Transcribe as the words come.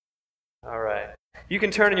All right. You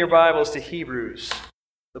can turn in your Bibles to Hebrews,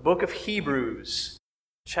 the book of Hebrews,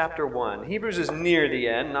 chapter 1. Hebrews is near the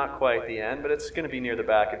end, not quite the end, but it's going to be near the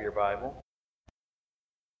back of your Bible.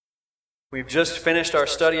 We've just finished our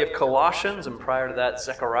study of Colossians, and prior to that,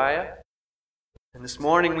 Zechariah. And this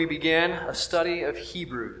morning we began a study of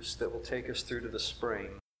Hebrews that will take us through to the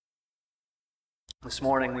spring. This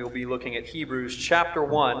morning we will be looking at Hebrews chapter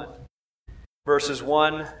 1, verses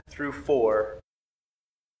 1 through 4.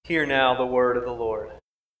 Hear now the word of the Lord.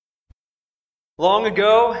 Long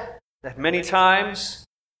ago, at many times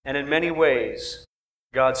and in many ways,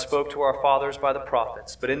 God spoke to our fathers by the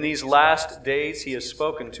prophets. But in these last days He has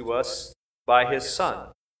spoken to us by His Son,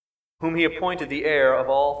 whom He appointed the heir of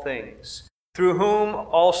all things, through whom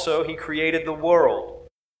also He created the world.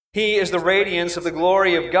 He is the radiance of the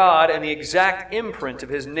glory of God and the exact imprint of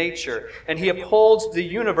His nature, and He upholds the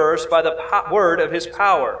universe by the word of His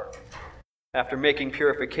power. After making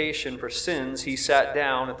purification for sins, He sat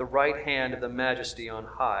down at the right hand of the Majesty on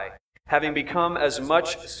high, having become as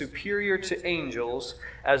much superior to angels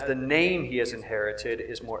as the name He has inherited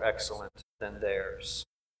is more excellent than theirs.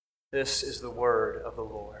 This is the word of the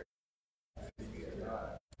Lord.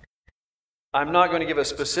 I'm not going to give a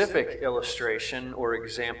specific illustration or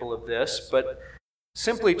example of this, but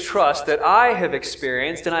simply trust that I have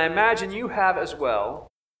experienced, and I imagine you have as well,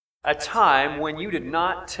 a time when you did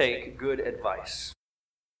not take good advice.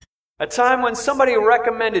 A time when somebody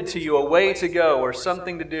recommended to you a way to go or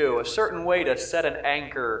something to do, a certain way to set an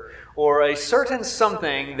anchor, or a certain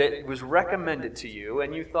something that was recommended to you,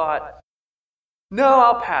 and you thought, no,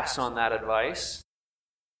 I'll pass on that advice.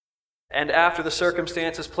 And after the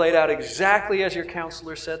circumstances played out exactly as your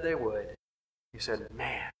counselor said they would, you said,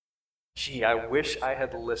 man, gee, I wish I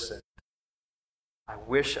had listened. I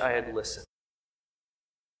wish I had listened.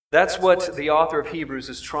 That's what the author of Hebrews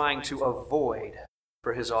is trying to avoid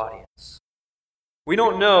for his audience. We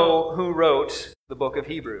don't know who wrote the book of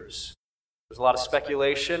Hebrews. There's a lot of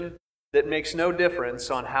speculation that makes no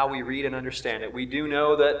difference on how we read and understand it. We do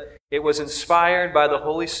know that it was inspired by the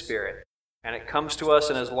Holy Spirit, and it comes to us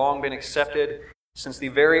and has long been accepted since the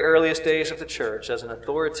very earliest days of the church as an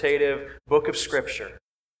authoritative book of Scripture.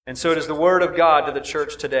 And so it is the Word of God to the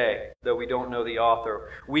church today, though we don't know the author.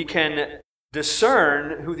 We can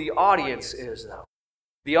discern who the audience is, though.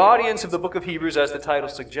 The audience of the book of Hebrews, as the title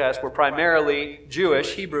suggests, were primarily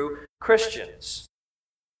Jewish Hebrew Christians.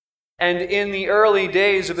 And in the early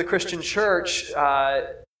days of the Christian church,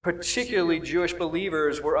 particularly Jewish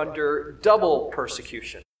believers were under double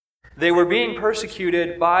persecution. They were being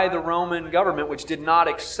persecuted by the Roman government, which did not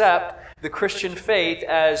accept the Christian faith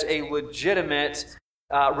as a legitimate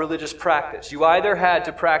religious practice. You either had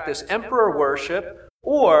to practice emperor worship,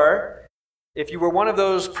 or if you were one of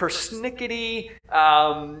those persnickety,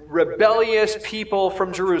 rebellious people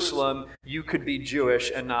from Jerusalem, you could be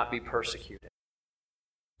Jewish and not be persecuted.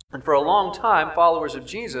 And for a long time, followers of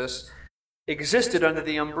Jesus existed under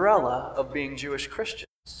the umbrella of being Jewish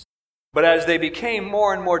Christians. But as they became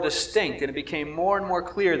more and more distinct, and it became more and more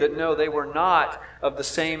clear that no, they were not of the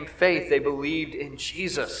same faith, they believed in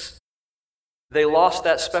Jesus, they lost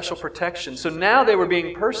that special protection. So now they were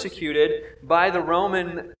being persecuted by the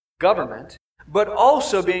Roman government, but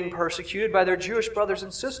also being persecuted by their Jewish brothers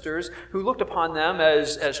and sisters who looked upon them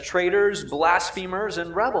as traitors, blasphemers,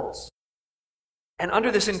 and rebels. And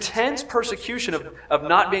under this intense persecution of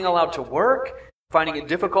not being allowed to work, finding it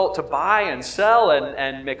difficult to buy and sell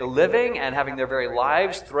and make a living, and having their very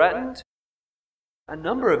lives threatened, a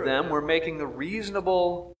number of them were making the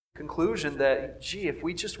reasonable conclusion that, gee, if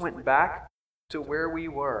we just went back to where we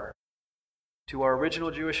were, to our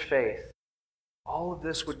original Jewish faith, all of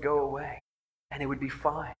this would go away, and it would be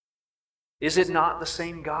fine. Is it not the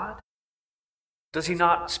same God? Does He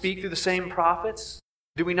not speak through the same prophets?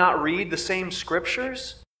 Do we not read the same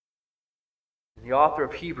Scriptures? And the author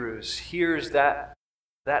of Hebrews hears that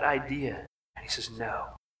idea, and he says,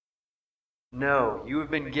 no, you have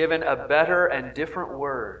been given a better and different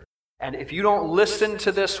word. And if you don't listen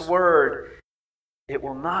to this word, it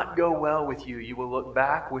will not go well with you. You will look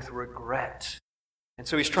back with regret. And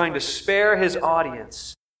so he's trying to spare his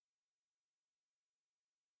audience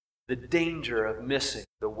the danger of missing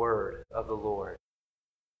the word of the Lord.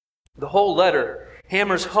 The whole letter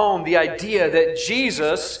hammers home the idea that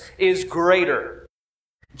Jesus is greater.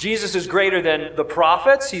 Jesus is greater than the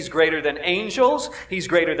prophets. He's greater than angels. He's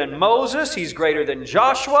greater than Moses. He's greater than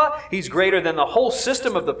Joshua. He's greater than the whole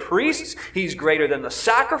system of the priests. He's greater than the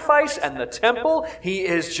sacrifice and the temple. He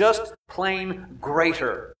is just plain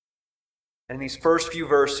greater. And in these first few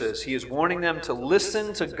verses, he is warning them to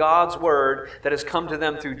listen to God's word that has come to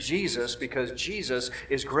them through Jesus, because Jesus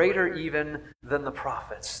is greater even than the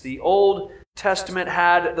prophets. The Old Testament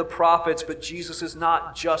had the prophets, but Jesus is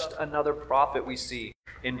not just another prophet, we see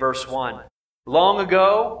in verse 1. Long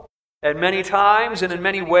ago, and many times and in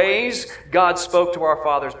many ways, God spoke to our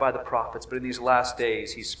fathers by the prophets, but in these last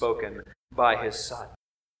days, he's spoken by his Son.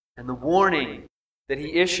 And the warning that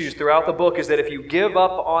he issues throughout the book is that if you give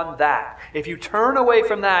up on that, if you turn away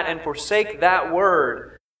from that and forsake that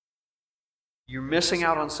word, you're missing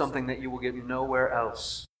out on something that you will get nowhere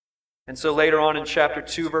else. And so later on in chapter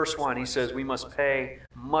 2, verse 1, he says we must pay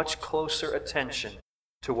much closer attention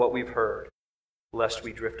to what we've heard, lest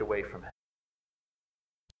we drift away from it.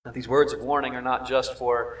 Now, these words of warning are not just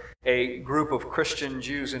for a group of Christian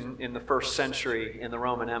Jews in the first century in the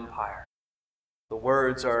Roman Empire. The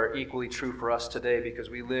words are equally true for us today because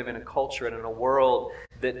we live in a culture and in a world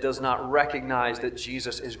that does not recognize that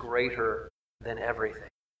Jesus is greater than everything.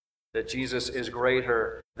 That Jesus is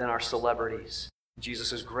greater than our celebrities.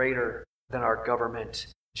 Jesus is greater than our government.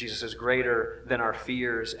 Jesus is greater than our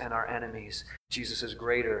fears and our enemies. Jesus is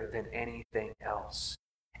greater than anything else.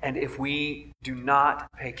 And if we do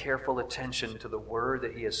not pay careful attention to the word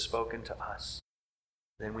that he has spoken to us,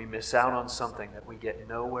 then we miss out on something that we get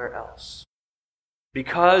nowhere else.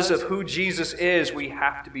 Because of who Jesus is, we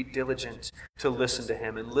have to be diligent to listen to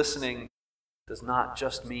him. And listening does not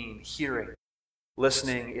just mean hearing.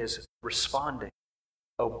 Listening is responding,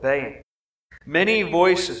 obeying. Many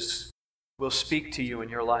voices will speak to you in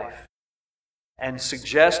your life and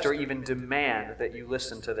suggest or even demand that you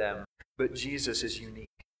listen to them. But Jesus is unique.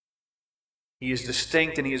 He is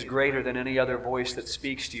distinct and he is greater than any other voice that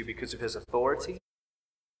speaks to you because of his authority,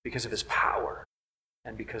 because of his power,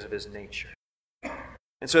 and because of his nature.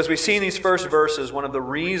 And so as we see in these first verses, one of the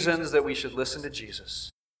reasons that we should listen to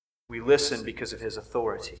Jesus, we listen because of his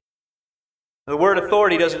authority. The word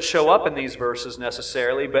authority doesn't show up in these verses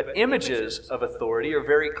necessarily, but images of authority are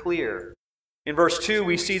very clear. In verse 2,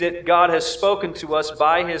 we see that God has spoken to us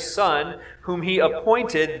by his Son, whom he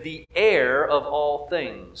appointed the heir of all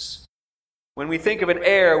things. When we think of an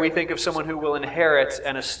heir, we think of someone who will inherit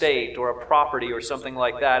an estate or a property or something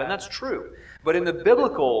like that, and that's true. But in the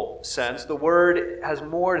biblical sense, the word has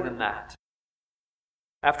more than that.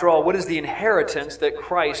 After all, what is the inheritance that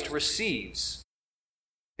Christ receives?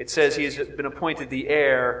 It says he has been appointed the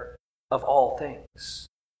heir of all things.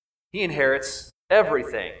 He inherits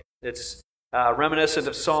everything. It's reminiscent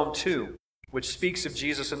of Psalm 2, which speaks of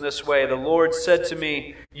Jesus in this way. The Lord said to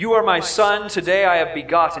me, "You are my son, today I have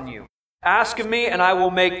begotten you. Ask of me, and I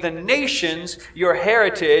will make the nations your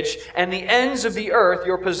heritage, and the ends of the earth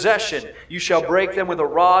your possession. You shall break them with a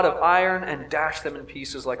rod of iron, and dash them in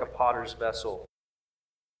pieces like a potter's vessel."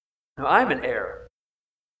 Now, I'm an heir.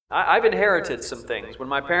 I've inherited some things. When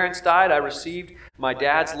my parents died, I received my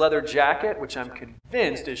dad's leather jacket, which I'm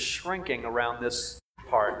convinced is shrinking around this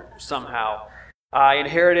part somehow. I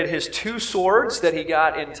inherited his 2 swords that he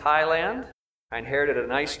got in Thailand. I inherited a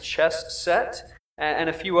nice chess set and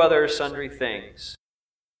a few other sundry things.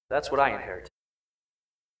 That's what I inherited.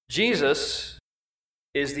 Jesus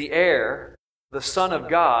is the heir, the Son of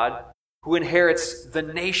God, who inherits the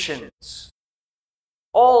nations.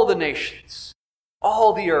 All the nations,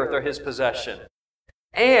 all the earth are his possession,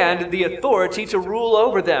 and the authority to rule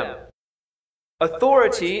over them.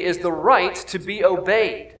 Authority is the right to be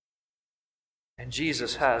obeyed, and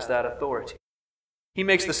Jesus has that authority. He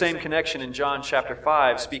makes the same connection in John chapter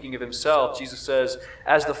 5, speaking of himself. Jesus says,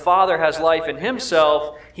 "As the Father has life in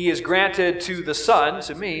himself, he is granted to the Son,"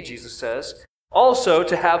 to me, Jesus says, "also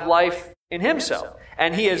to have life in himself.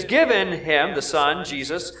 And he has given him," the Son,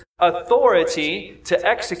 Jesus, "authority to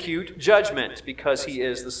execute judgment, because he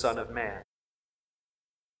is the Son of Man."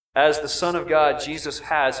 As the Son of God, Jesus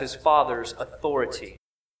has his Father's authority.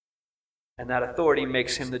 And that authority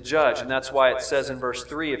makes him the judge. And that's why it says in verse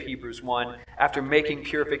 3 of Hebrews 1, after making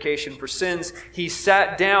purification for sins, he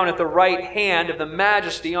sat down at the right hand of the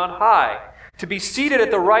Majesty on high. To be seated at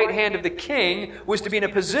the right hand of the King was to be in a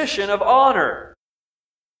position of honor.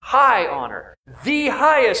 High honor. The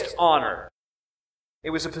highest honor. It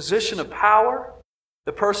was a position of power.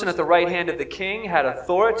 The person at the right hand of the King had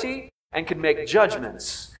authority and could make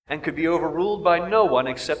judgments and could be overruled by no one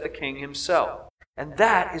except the King himself. And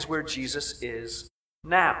that is where Jesus is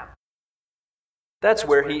now. That's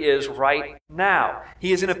where he is right now.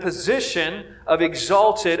 He is in a position of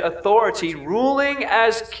exalted authority, ruling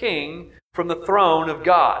as king from the throne of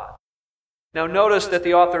God. Now notice that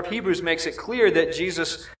the author of Hebrews makes it clear that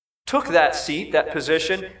Jesus took that seat, that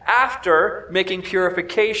position, after making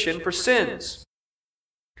purification for sins.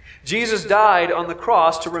 Jesus died on the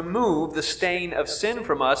cross to remove the stain of sin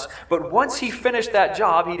from us, but once he finished that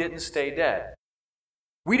job, he didn't stay dead.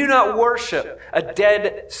 We do not worship a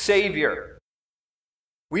dead Savior.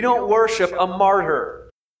 We don't worship a martyr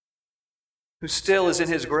who still is in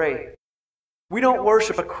his grave. We don't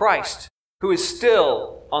worship a Christ who is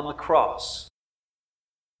still on the cross.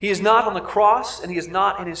 He is not on the cross and he is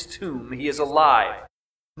not in his tomb. He is alive.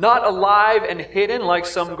 Not alive and hidden like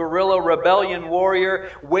some guerrilla rebellion warrior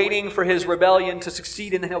waiting for his rebellion to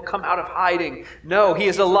succeed and then he'll come out of hiding. No, he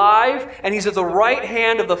is alive and he's at the right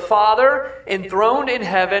hand of the Father, enthroned in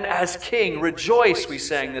heaven as King. Rejoice, we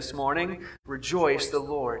sang this morning. Rejoice, the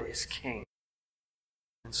Lord is King.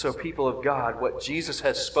 And so, people of God, what Jesus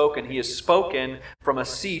has spoken, he has spoken from a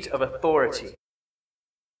seat of authority.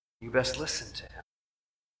 You best listen to him.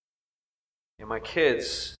 And my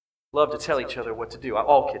kids love to tell each other what to do.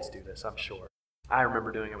 All kids do this, I'm sure. I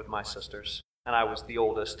remember doing it with my sisters, and I was the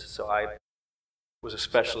oldest, so I was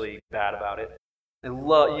especially bad about it.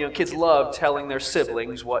 And kids love telling their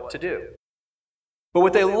siblings what to do. But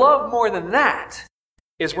what they love more than that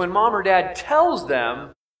is when mom or dad tells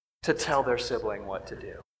them to tell their sibling what to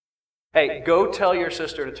do. Hey, go tell your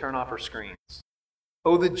sister to turn off her screens.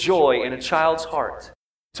 Oh, the joy in a child's heart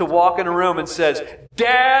to walk in a room and says,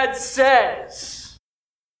 Dad says,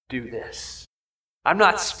 do this. I'm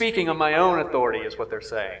not speaking on my own authority, is what they're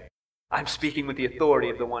saying. I'm speaking with the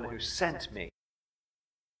authority of the one who sent me.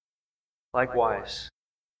 Likewise,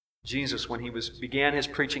 Jesus, when he began his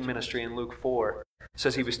preaching ministry in Luke 4,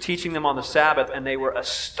 says he was teaching them on the Sabbath, and they were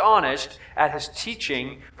astonished at his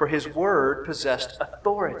teaching, for his word possessed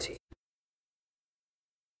authority.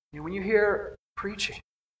 When you hear preaching,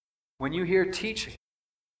 when you hear teaching,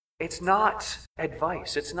 it's not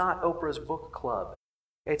advice. It's not Oprah's book club.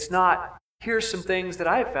 It's not, here's some things that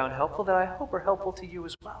I have found helpful that I hope are helpful to you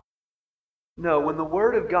as well. No, when the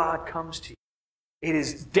Word of God comes to you, it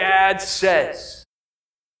is Dad says.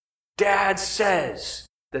 Dad says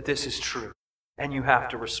that this is true, and you have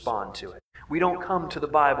to respond to it. We don't come to the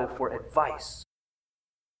Bible for advice.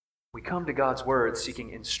 We come to God's Word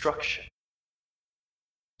seeking instruction.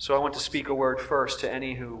 So I want to speak a word first to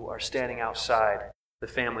any who are standing outside the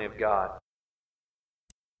family of God.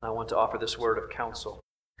 I want to offer this word of counsel.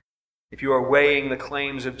 If you are weighing the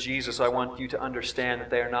claims of Jesus, I want you to understand that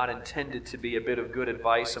they are not intended to be a bit of good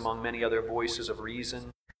advice among many other voices of reason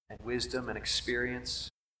and wisdom and experience.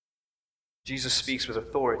 Jesus speaks with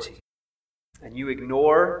authority, and you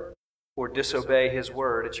ignore or disobey his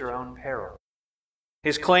word at your own peril.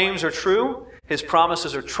 His claims are true, his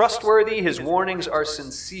promises are trustworthy, his warnings are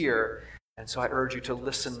sincere, and so I urge you to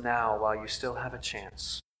listen now while you still have a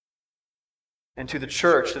chance. And to the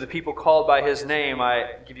church, to the people called by his name, I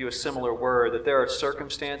give you a similar word, that there are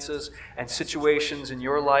circumstances and situations in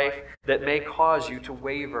your life that may cause you to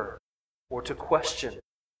waver or to question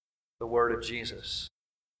the word of Jesus.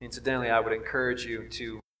 Incidentally, I would encourage you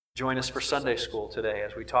to join us for Sunday school today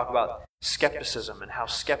as we talk about skepticism and how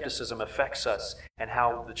skepticism affects us and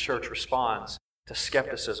how the church responds to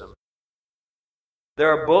skepticism. There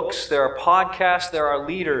are books, there are podcasts, there are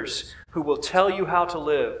leaders who will tell you how to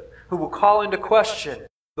live, who will call into question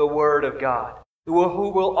the Word of God, who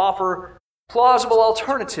will offer plausible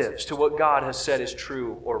alternatives to what God has said is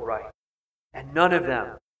true or right. And none of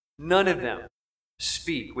them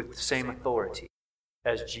speak with the same authority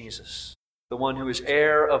as Jesus, the one who is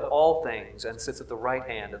heir of all things and sits at the right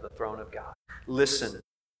hand of the throne of God. Listen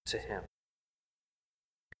to him.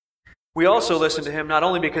 We also listen to him not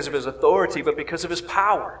only because of his authority, but because of his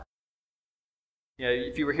power.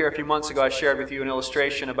 If you were here a few months ago, I shared with you an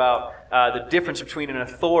illustration about the difference between an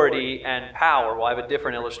authority and power. Well, I have a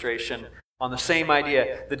different illustration on the same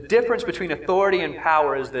idea. The difference between authority and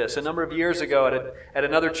power is this. A number of years ago at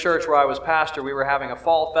another church where I was pastor, we were having a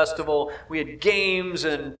fall festival. We had games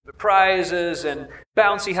and prizes and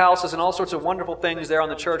bouncy houses and all sorts of wonderful things there on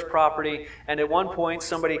the church property. And at one point,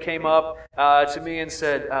 somebody came up to me and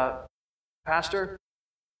said, Pastor,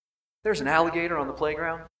 there's an alligator on the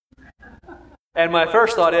playground. And my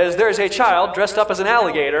first thought is, there's a child dressed up as an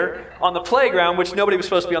alligator on the playground, which nobody was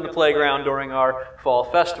supposed to be on the playground during our fall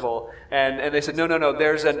festival. And they said, no,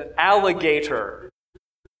 there's an alligator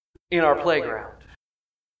in our playground.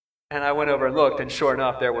 And I went over and looked, and sure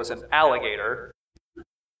enough, there was an alligator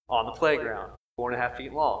on the playground, 4.5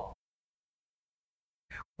 feet long.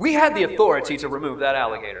 We had the authority to remove that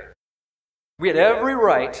alligator. We had every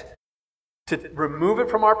right to remove it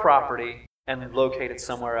from our property and locate it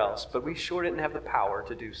somewhere else. But we sure didn't have the power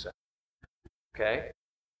to do so. Okay?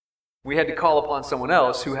 We had to call upon someone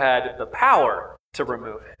else who had the power to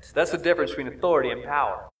remove it. That's the difference between authority and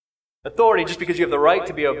power. Authority, just because you have the right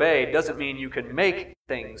to be obeyed, doesn't mean you can make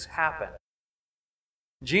things happen.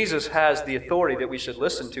 Jesus has the authority that we should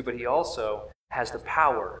listen to, but he also has the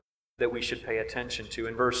power that we should pay attention to.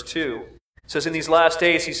 In verse 2, it says, "In these last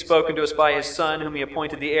days he's spoken to us by his Son, whom he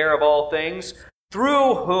appointed the heir of all things,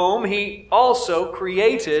 through whom he also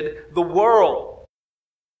created the world."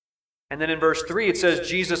 And then in verse 3 it says,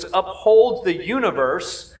 Jesus upholds the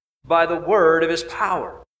universe by the word of his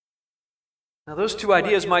power. Now those two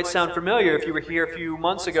ideas might sound familiar if you were here a few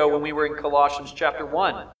months ago when we were in Colossians chapter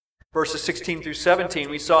 1. Verses 16 through 17,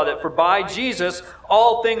 we saw that for by Jesus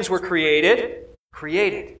all things were created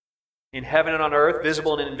in heaven and on earth,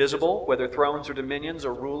 visible and invisible, whether thrones or dominions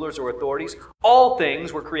or rulers or authorities. All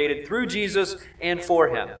things were created through Jesus and for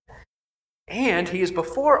him. And he is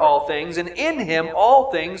before all things, and in him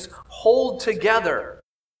all things hold together.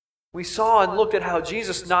 We saw and looked at how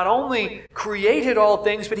Jesus not only created all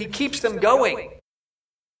things, but he keeps them going.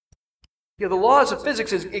 The laws of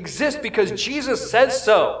physics exist because Jesus says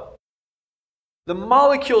so. The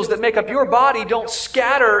molecules that make up your body don't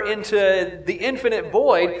scatter into the infinite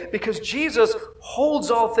void because Jesus holds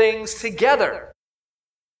all things together.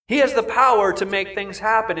 He has the power to make things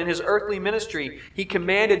happen. In his earthly ministry, he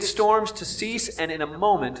commanded storms to cease, and in a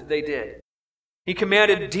moment they did. He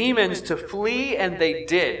commanded demons to flee, and they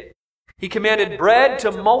did. He commanded bread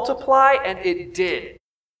to multiply, and it did.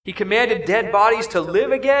 He commanded dead bodies to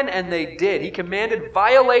live again, and they did. He commanded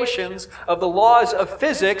violations of the laws of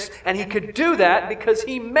physics, and he could do that because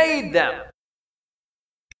he made them.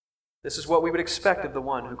 This is what we would expect of the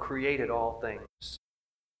one who created all things.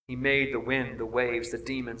 He made the wind, the waves, the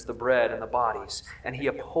demons, the bread, and the bodies, and he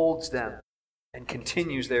upholds them and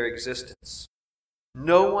continues their existence.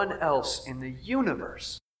 No one else in the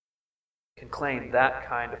universe can claim that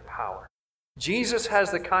kind of power. Jesus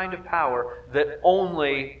has the kind of power that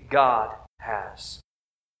only God has.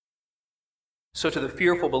 So to the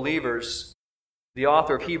fearful believers, the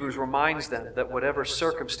author of Hebrews reminds them that whatever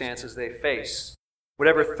circumstances they face,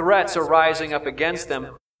 whatever threats are rising up against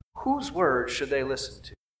them, whose word should they listen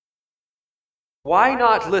to? Why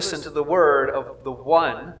not listen to the word of the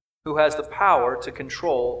one who has the power to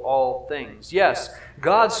control all things? Yes,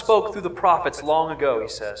 God spoke through the prophets long ago, he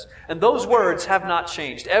says, and those words have not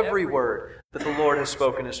changed. Every word that the Lord has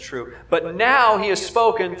spoken is true. But now he has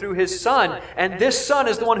spoken through his Son, and this Son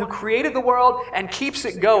is the one who created the world and keeps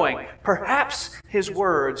it going. Perhaps his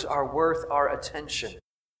words are worth our attention.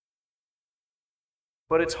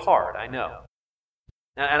 But it's hard, I know.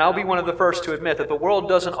 And I'll be one of the first to admit that the world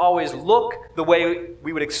doesn't always look the way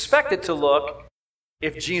we would expect it to look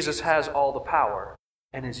if Jesus has all the power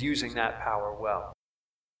and is using that power well.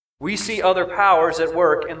 We see other powers at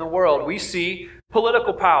work in the world. We see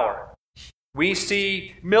political power. We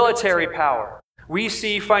see military power. We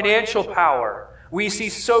see financial power. We see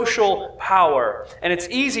social power. And it's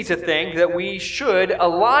easy to think that we should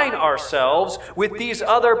align ourselves with these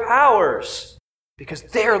other powers because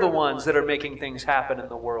they're the ones that are making things happen in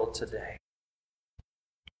the world today.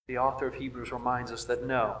 The author of Hebrews reminds us that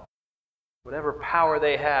no, whatever power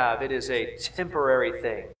they have, it is a temporary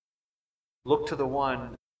thing. Look to the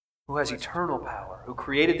one who has eternal power, who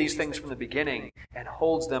created these things from the beginning and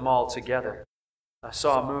holds them all together. I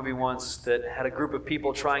saw a movie once that had a group of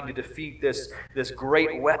people trying to defeat this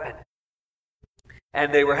great weapon.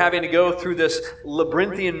 And they were having to go through this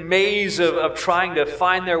labyrinthian maze of trying to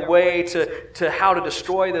find their way to how to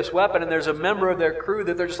destroy this weapon. And there's a member of their crew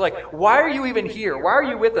that they're just like, why are you even here? Why are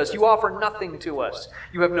you with us? You offer nothing to us.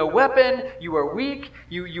 You have no weapon. You are weak.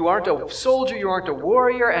 You aren't a soldier. You aren't a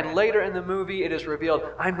warrior. And later in the movie, it is revealed,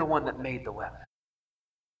 I'm the one that made the weapon.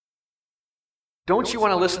 Don't you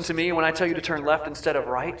want to listen to me when I tell you to turn left instead of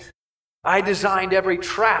right? I designed every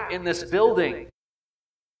trap in this building.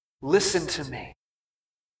 Listen to me.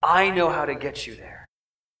 I know how to get you there.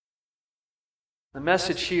 The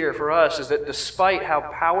message here for us is that despite how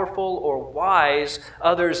powerful or wise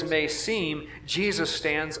others may seem, Jesus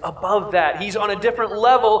stands above that. He's on a different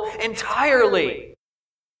level entirely.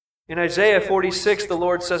 In Isaiah 46, the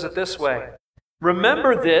Lord says it this way,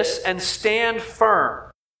 "Remember this and stand firm.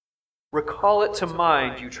 Recall it to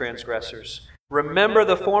mind, you transgressors. Remember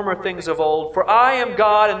the former things of old, for I am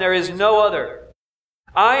God and there is no other.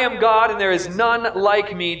 I am God and there is none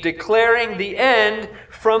like me, declaring the end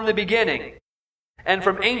from the beginning, and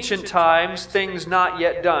from ancient times things not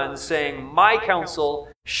yet done, saying, my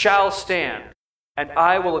counsel shall stand, and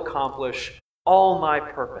I will accomplish all my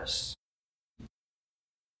purpose."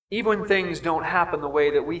 Even when things don't happen the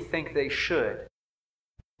way that we think they should,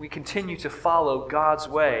 we continue to follow God's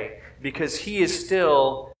way because He is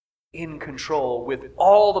still in control with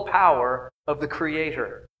all the power of the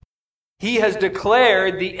Creator. He has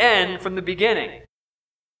declared the end from the beginning.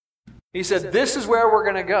 He said, this is where we're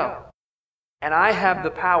going to go. And I have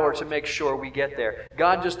the power to make sure we get there.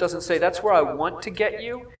 God just doesn't say, that's where I want to get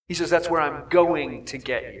you. He says, that's where I'm going to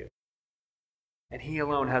get you. And He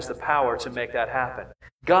alone has the power to make that happen.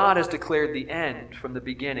 God has declared the end from the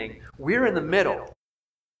beginning. We're in the middle.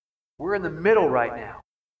 We're in the middle right now.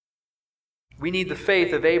 We need the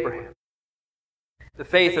faith of Abraham. The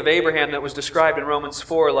faith of Abraham that was described in Romans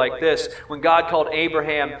 4 like this. When God called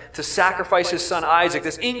Abraham to sacrifice his son Isaac,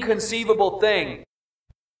 this inconceivable thing.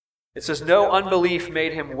 It says, no unbelief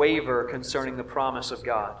made him waver concerning the promise of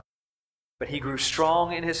God. But he grew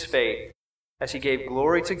strong in his faith as he gave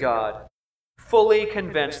glory to God, fully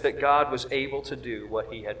convinced that God was able to do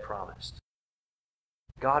what He had promised.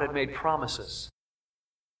 God had made promises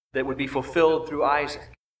that would be fulfilled through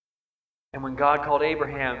Isaac. And when God called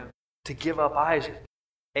Abraham to give up Isaac,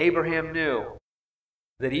 Abraham knew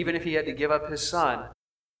that even if he had to give up his son,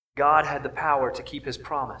 God had the power to keep His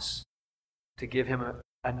promise, to give him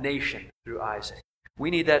a nation through Isaac. We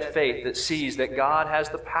need that faith that sees that God has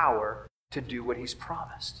the power to do what He's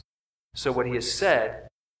promised. So what He has said,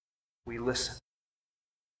 we listen.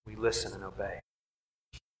 We listen and obey.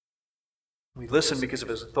 We listen because of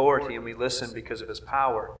His authority, and we listen because of His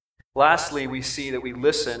power. Lastly, we see that we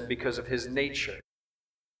listen because of His nature.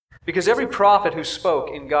 Because every prophet who spoke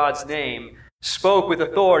in God's name spoke with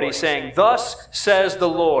authority, saying, thus says the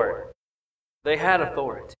Lord. They had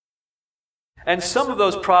authority. And some of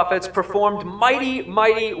those prophets performed mighty,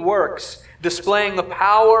 mighty works, displaying the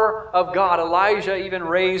power of God. Elijah even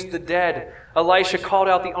raised the dead. Elisha called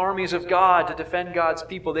out the armies of God to defend God's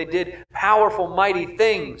people. They did powerful, mighty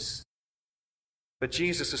things. But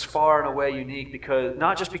Jesus is far and away unique, because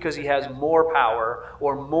not just because He has more power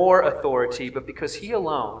or more authority, but because He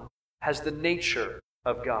alone has the nature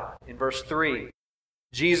of God. In verse 3,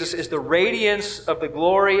 Jesus is the radiance of the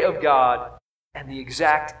glory of God and the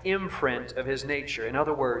exact imprint of His nature. In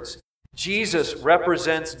other words, Jesus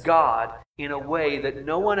represents God in a way that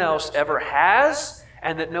no one else ever has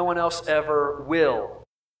and that no one else ever will,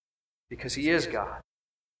 because He is God.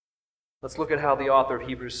 Let's look at how the author of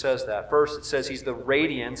Hebrews says that. First, it says He's the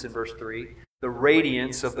radiance, in verse 3, the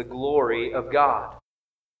radiance of the glory of God.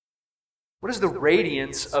 What is the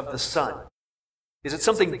radiance of the sun? Is it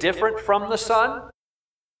something different from the sun?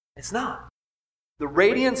 It's not. The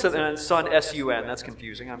radiance of the sun, S-U-N, that's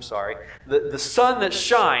confusing, I'm sorry. The sun that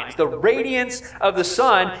shines, the radiance of the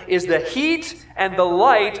sun is the heat and the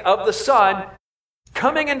light of the sun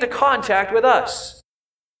coming into contact with us.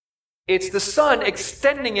 It's the sun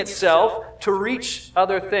extending itself to reach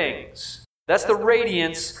other things. That's the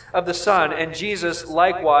radiance of the sun. And Jesus,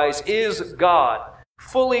 likewise, is God.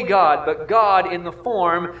 Fully God, but God in the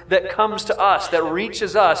form that comes to us, that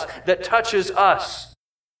reaches us, that touches us.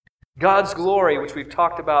 God's glory, which we've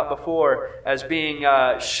talked about before as being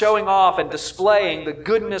showing off and displaying the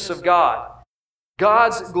goodness of God.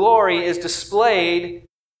 God's glory is displayed,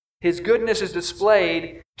 His goodness is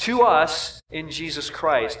displayed to us in Jesus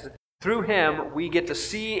Christ. Through Him, we get to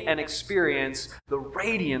see and experience the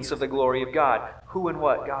radiance of the glory of God, who and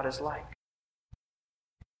what God is like.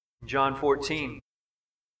 In John 14,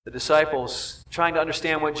 the disciples, trying to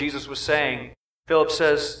understand what Jesus was saying, Philip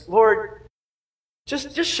says, Lord,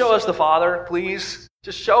 just show us the Father, please.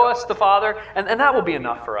 Just show us the Father, and that will be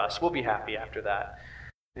enough for us. We'll be happy after that.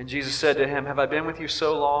 And Jesus said to him, have I been with you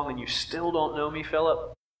so long, and you still don't know me,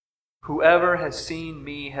 Philip? Whoever has seen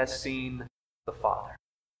me has seen the Father.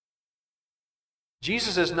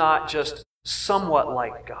 Jesus is not just somewhat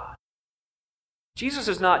like God. Jesus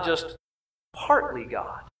is not just partly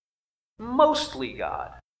God, mostly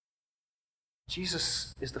God.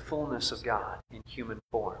 Jesus is the fullness of God in human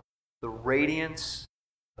form, the radiance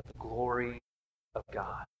of the glory of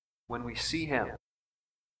God. When we see Him,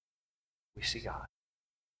 we see God.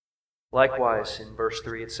 Likewise, in verse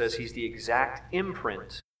 3, it says He's the exact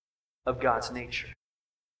imprint of God's nature.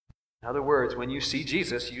 In other words, when you see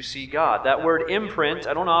Jesus, you see God. That word imprint,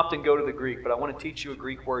 I don't often go to the Greek, but I want to teach you a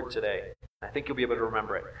Greek word today. I think you'll be able to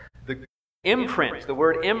remember it. The imprint, the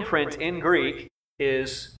word imprint in Greek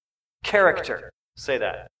is character. Say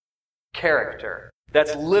that. Character.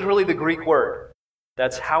 That's literally the Greek word.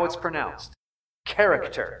 That's how it's pronounced.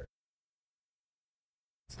 Character.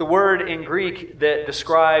 It's the word in Greek that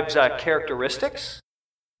describes characteristics,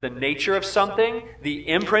 the nature of something, the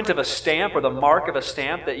imprint of a stamp or the mark of a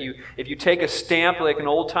stamp. That if you take a stamp like in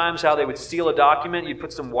old times how they would seal a document, you'd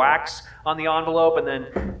put some wax on the envelope and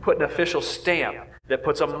then put an official stamp that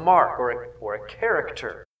puts a mark or a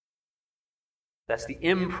character. That's the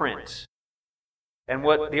imprint And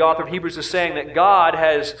what the author of Hebrews is saying, that God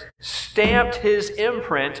has stamped his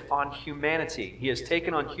imprint on humanity. He has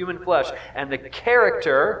taken on human flesh, and the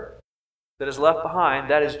character that is left behind,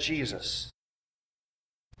 that is Jesus.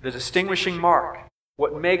 The distinguishing mark.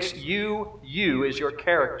 What makes you, you is your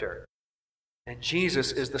character. And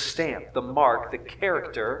Jesus is the stamp, the mark, the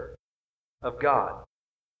character of God.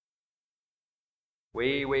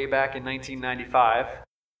 Way, way back in 1995,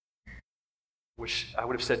 which I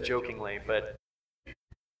would have said jokingly, but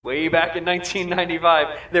way back in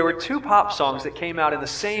 1995, there were two pop songs that came out in the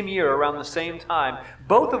same year around the same time,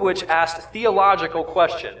 both of which asked theological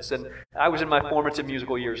questions. And I was in my formative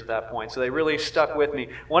musical years at that point, so they really stuck with me.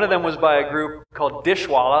 One of them was by a group called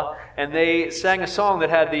Dishwalla, and they sang a song that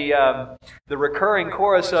had the recurring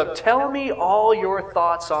chorus of, "Tell me all your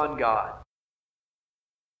thoughts on God.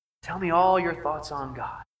 Tell me all your thoughts on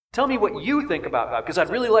God. Tell me what you think about God, because I'd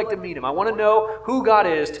really like to meet Him. I want to know who God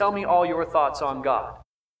is. Tell me all your thoughts on God."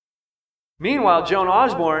 Meanwhile, Joan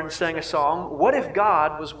Osborne sang a song, "What if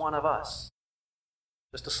God was one of us?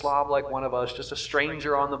 Just a slob like one of us, just a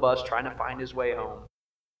stranger on the bus trying to find his way home.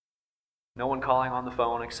 No one calling on the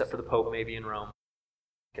phone except for the Pope maybe in Rome."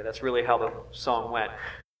 Okay, that's really how the song went.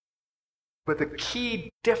 But the key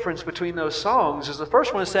difference between those songs is the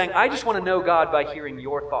first one is saying, I just want to know God by hearing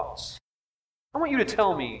your thoughts. I want you to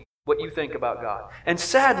tell me what you think about God. And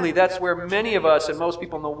sadly, that's where many of us and most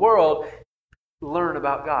people in the world learn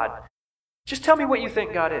about God. Just tell me what you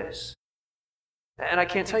think God is. And I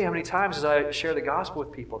can't tell you how many times as I share the gospel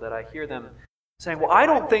with people that I hear them saying, well, I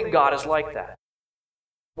don't think God is like that.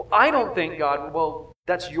 Well, I don't think God, well,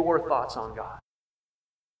 that's your thoughts on God.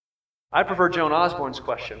 I prefer Joan Osborne's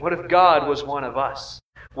question. What if God was one of us?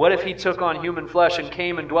 What if He took on human flesh and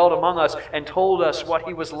came and dwelt among us and told us what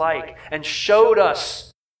He was like and showed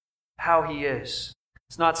us how He is?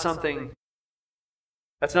 It's not something...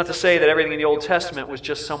 That's not to say that everything in the Old Testament was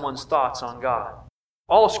just someone's thoughts on God.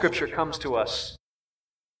 All Scripture comes to us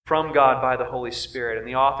from God by the Holy Spirit. And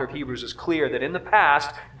the author of Hebrews is clear that in the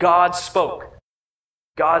past, God spoke.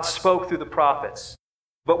 God spoke through the prophets.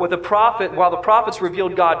 But while the prophets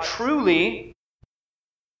revealed God truly,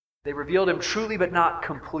 they revealed Him truly but not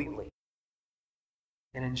completely.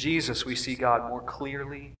 And in Jesus, we see God more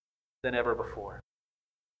clearly than ever before.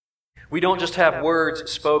 We don't just have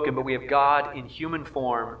words spoken, but we have God in human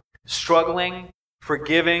form, struggling,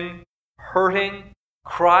 forgiving, hurting,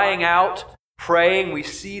 crying out, praying. We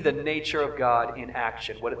see the nature of God in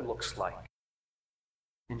action, what it looks like.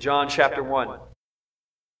 In John chapter 1,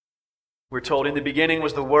 we're told, in the beginning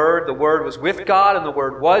was the Word was with God, and the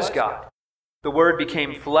Word was God. The Word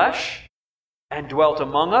became flesh and dwelt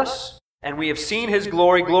among us, and we have seen His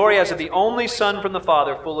glory, glory as of the only Son from the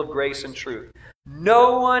Father, full of grace and truth.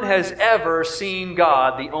 No one has ever seen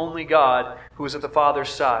God, the only God, who is at the Father's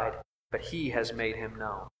side, but He has made Him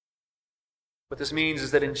known. What this means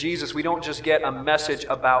is that in Jesus, we don't just get a message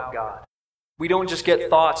about God. We don't just get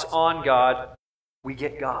thoughts on God, we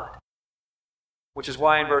get God. Which is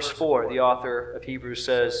why in verse 4, the author of Hebrews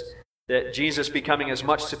says that Jesus becoming as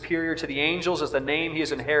much superior to the angels as the name He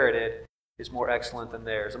has inherited is more excellent than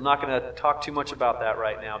theirs. I'm not going to talk too much about that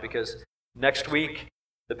right now because next week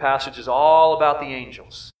the passage is all about the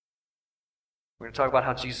angels. We're going to talk about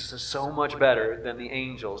how Jesus is so much better than the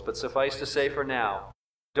angels. But suffice to say for now,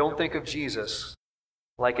 don't think of Jesus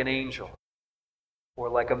like an angel or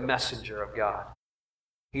like a messenger of God.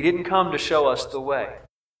 He didn't come to show us the way.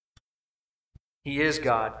 He is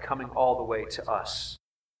God coming all the way to us.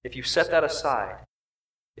 If you set that aside,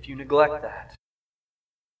 if you neglect that,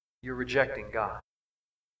 you're rejecting God.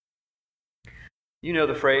 You know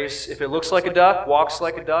the phrase, if it looks like a duck, walks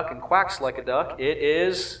like a duck, and quacks like a duck, it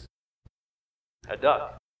is a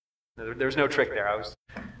duck. There's no trick there.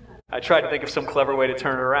 I tried to think of some clever way to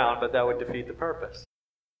turn it around, but that would defeat the purpose.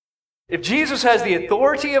 If Jesus has the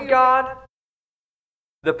authority of God,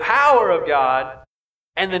 the power of God,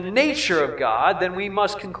 and the nature of God, then we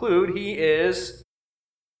must conclude He is...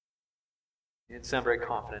 You didn't sound very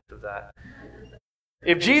confident of that.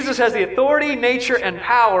 If Jesus has the authority, nature, and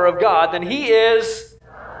power of God, then He is...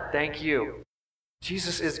 Thank you.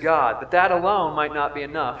 Jesus is God, but that alone might not be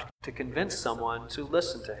enough to convince someone to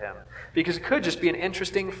listen to Him. Because it could just be an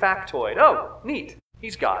interesting factoid. Oh, neat,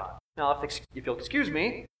 He's God. Now, if you'll excuse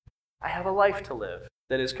me, I have a life to live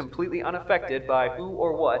that is completely unaffected by who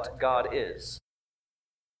or what God is.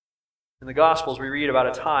 In the Gospels, we read about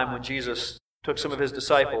a time when Jesus took some of His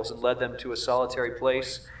disciples and led them to a solitary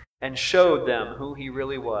place and showed them who He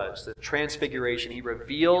really was. The transfiguration, He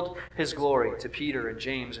revealed His glory to Peter and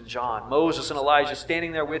James and John. Moses and Elijah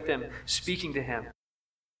standing there with Him, speaking to Him.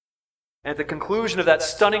 And at the conclusion of that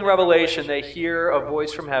stunning revelation, they hear a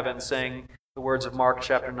voice from heaven saying, The words of Mark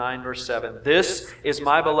chapter 9, verse 7. This is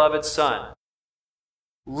my beloved Son.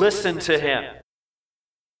 Listen to him.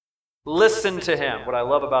 Listen to him. What I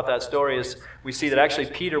love about that story is we see that actually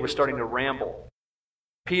Peter was starting to ramble.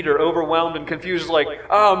 Peter, overwhelmed and confused, is like,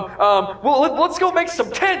 well, let's go make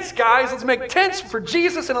some tents, guys. Let's make tents for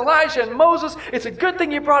Jesus and Elijah and Moses. It's a good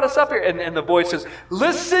thing you brought us up here. And the voice says,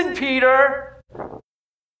 listen, Peter.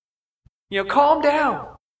 Calm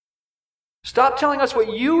down. Stop telling us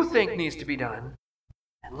what you think needs to be done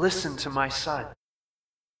and listen to my Son.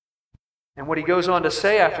 And what he goes on to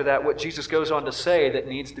say after that, what Jesus goes on to say that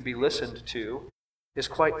needs to be listened to, is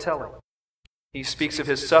quite telling. He speaks of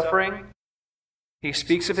his suffering, he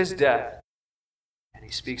speaks of his death, and he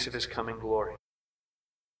speaks of his coming glory.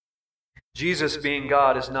 Jesus, being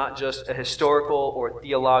God, is not just a historical or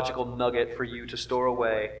theological nugget for you to store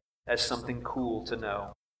away as something cool to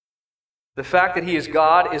know. The fact that he is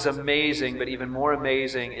God is amazing, but even more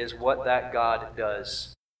amazing is what that God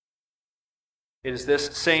does. It is this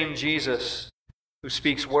same Jesus who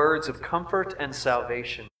speaks words of comfort and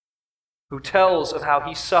salvation, who tells of how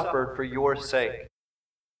he suffered for your sake,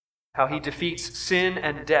 how he defeats sin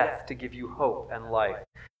and death to give you hope and life.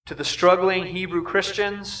 To the struggling Hebrew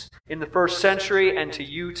Christians in the first century and to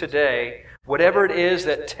you today, whatever it is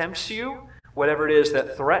that tempts you, whatever it is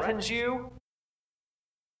that threatens you,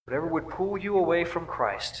 whatever would pull you away from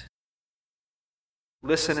Christ,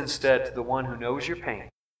 listen instead to the one who knows your pain,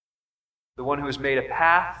 the one who has made a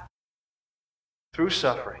path through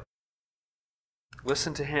suffering.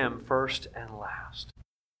 Listen to him first and last,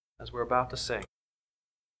 as we're about to sing.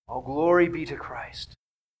 All glory be to Christ.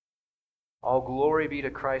 All glory be to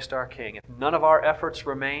Christ our King. If none of our efforts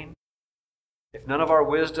remain, if none of our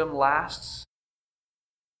wisdom lasts,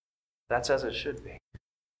 that's as it should be.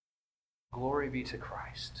 Glory be to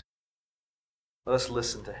Christ. Let us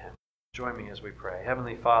listen to him. Join me as we pray.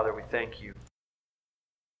 Heavenly Father, we thank you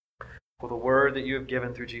for the word that you have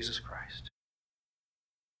given through Jesus Christ.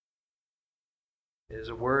 It is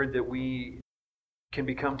a word that we can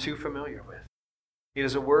become too familiar with. It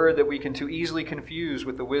is a word that we can too easily confuse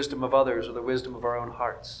with the wisdom of others or the wisdom of our own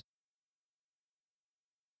hearts.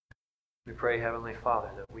 We pray, Heavenly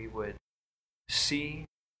Father, that we would see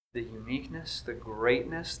the uniqueness, the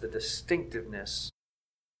greatness, the distinctiveness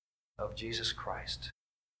of Jesus Christ.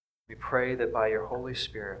 We pray that by your Holy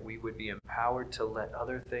Spirit we would be empowered to let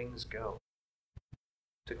other things go,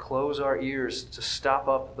 to close our ears, to stop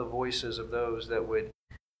up the voices of those that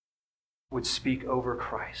would speak over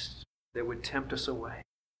Christ, that would tempt us away,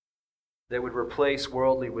 that would replace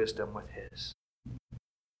worldly wisdom with his.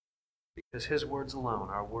 Because his words alone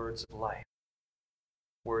are words of life,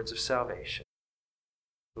 words of salvation,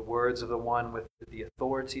 the words of the one with the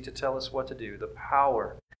authority to tell us what to do, the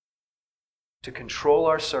power to control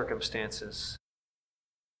our circumstances,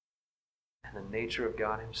 and the nature of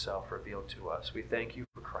God himself revealed to us. We thank you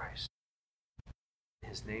for Christ. In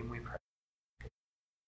his name we pray.